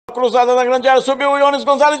Cruzada na grande área, subiu o Yon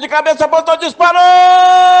Gonzales de cabeça, botou, disparou,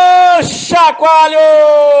 chacoalhou,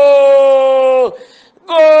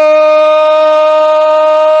 gol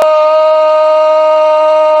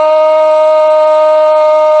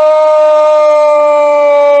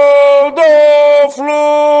do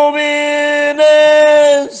Fluminense.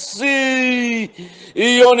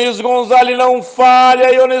 Yon Gonzales não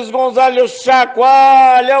falha, Yon Gonzales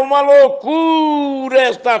chacoalha, uma loucura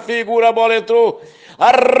esta figura, a bola entrou,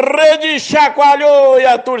 a rede chacoalhou e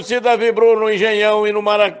a torcida vibrou no Engenhão e no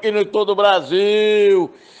Maracanã, em todo o Brasil.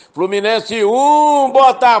 Fluminense 1,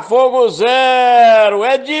 Botafogo 0.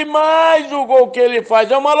 É demais o gol que ele faz,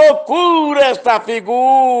 é uma loucura esta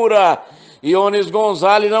figura. Yon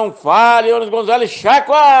Gonzales não falha, Yon Gonzales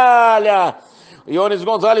chacoalha. Yon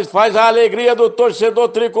Gonzales faz a alegria do torcedor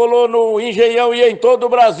tricolor no Engenhão e em todo o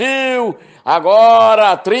Brasil.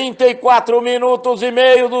 Agora, 34 minutos e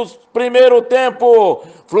meio do primeiro tempo.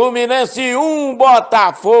 Fluminense 1,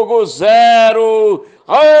 Botafogo 0.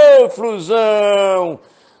 Ô, Fluzão!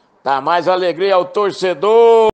 Dá mais alegria ao torcedor.